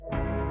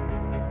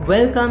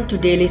Welcome to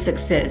Daily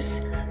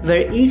Success,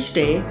 where each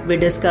day we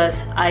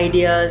discuss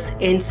ideas,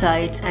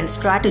 insights, and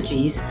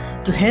strategies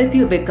to help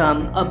you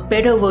become a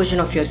better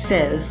version of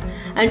yourself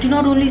and to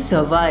not only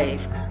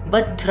survive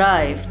but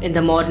thrive in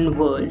the modern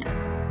world.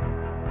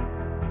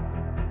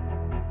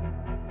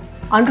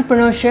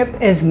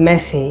 Entrepreneurship is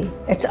messy.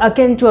 It's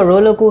akin to a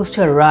roller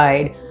coaster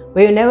ride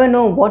where you never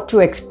know what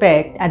to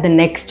expect at the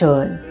next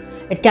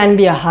turn. It can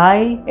be a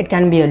high, it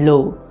can be a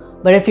low.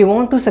 But if you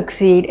want to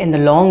succeed in the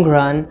long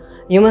run,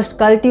 you must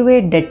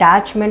cultivate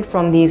detachment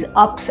from these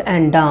ups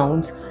and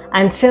downs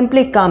and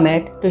simply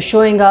commit to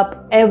showing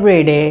up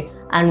every day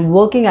and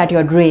working at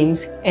your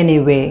dreams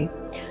anyway.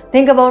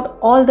 Think about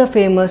all the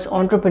famous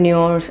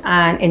entrepreneurs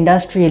and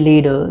industry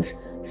leaders: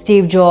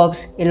 Steve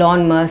Jobs,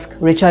 Elon Musk,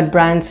 Richard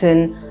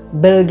Branson,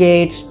 Bill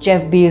Gates,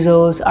 Jeff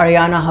Bezos,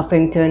 Arianna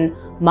Huffington,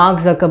 Mark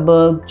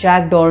Zuckerberg,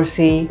 Jack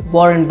Dorsey,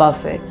 Warren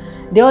Buffett.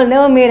 They all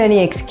never made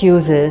any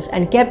excuses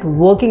and kept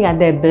working at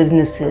their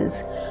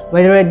businesses.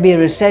 Whether it be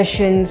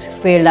recessions,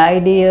 failed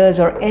ideas,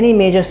 or any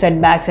major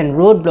setbacks and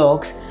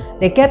roadblocks,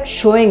 they kept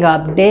showing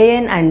up day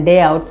in and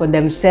day out for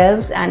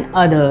themselves and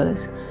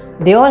others.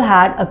 They all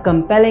had a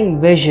compelling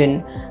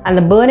vision and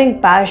the burning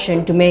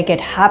passion to make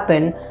it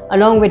happen,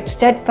 along with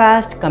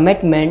steadfast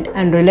commitment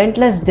and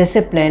relentless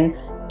discipline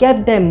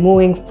kept them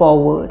moving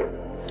forward.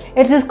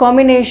 It's this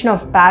combination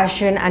of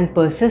passion and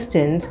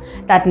persistence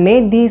that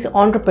made these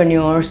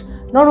entrepreneurs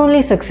not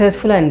only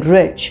successful and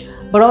rich,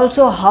 but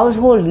also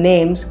household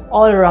names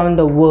all around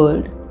the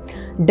world.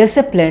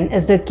 Discipline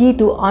is the key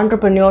to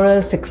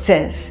entrepreneurial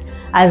success.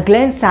 As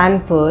Glenn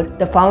Sanford,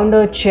 the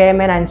founder,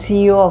 chairman, and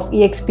CEO of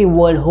eXp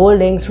World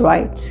Holdings,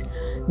 writes,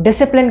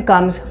 "Discipline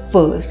comes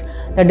first.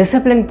 The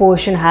discipline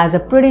portion has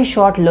a pretty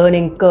short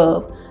learning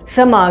curve,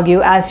 some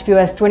argue as few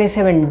as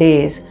 27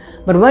 days.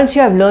 But once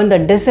you have learned the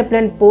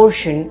discipline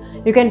portion,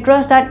 you can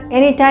trust that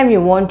anytime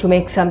you want to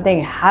make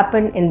something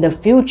happen in the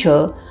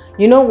future,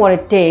 you know what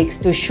it takes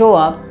to show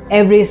up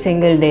every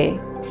single day.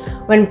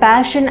 When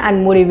passion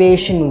and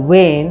motivation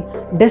wane,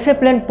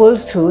 discipline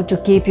pulls through to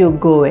keep you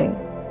going."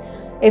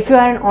 If you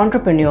are an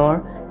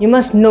entrepreneur, you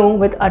must know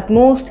with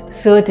utmost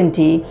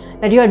certainty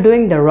that you are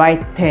doing the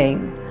right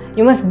thing.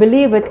 You must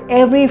believe with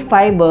every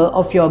fiber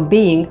of your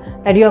being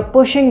that you are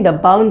pushing the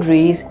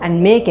boundaries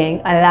and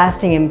making a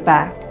lasting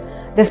impact.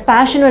 This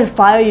passion will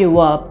fire you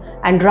up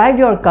and drive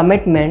your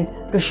commitment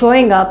to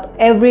showing up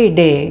every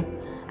day.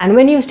 And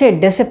when you stay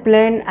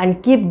disciplined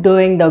and keep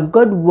doing the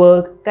good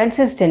work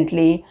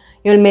consistently,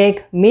 you'll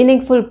make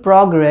meaningful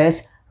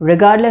progress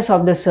regardless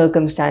of the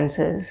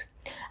circumstances.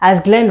 As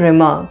Glenn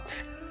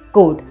remarks,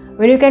 quote,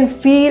 "When you can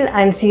feel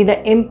and see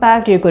the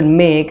impact you could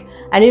make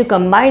and you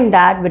combine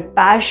that with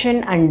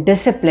passion and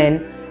discipline,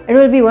 it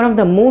will be one of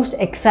the most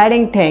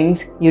exciting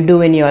things you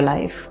do in your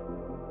life."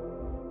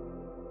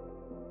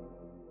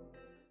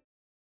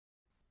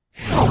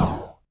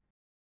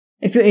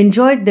 If you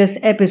enjoyed this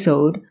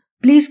episode,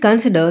 please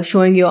consider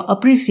showing your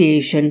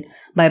appreciation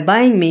by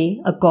buying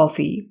me a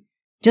coffee.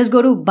 Just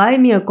go to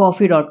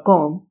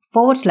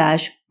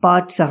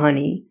buymeacoffee.com/Parth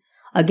Sahani.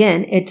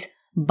 Again, it's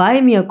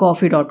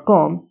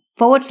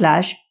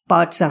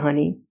buymeacoffee.com/Parth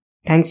Sahani.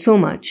 Thanks so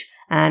much,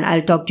 and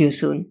I'll talk to you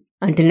soon.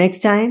 Until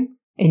next time,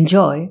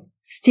 enjoy,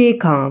 stay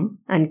calm,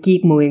 and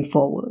keep moving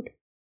forward.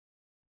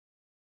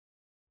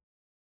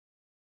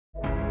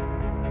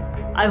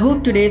 I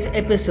hope today's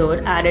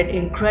episode added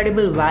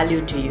incredible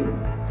value to you.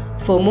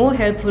 For more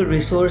helpful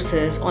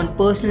resources on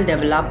personal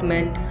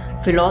development,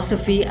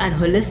 philosophy, and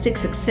holistic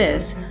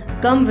success,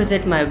 come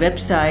visit my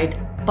website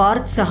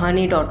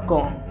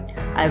parthsahani.com.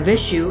 I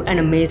wish you an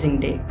amazing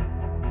day.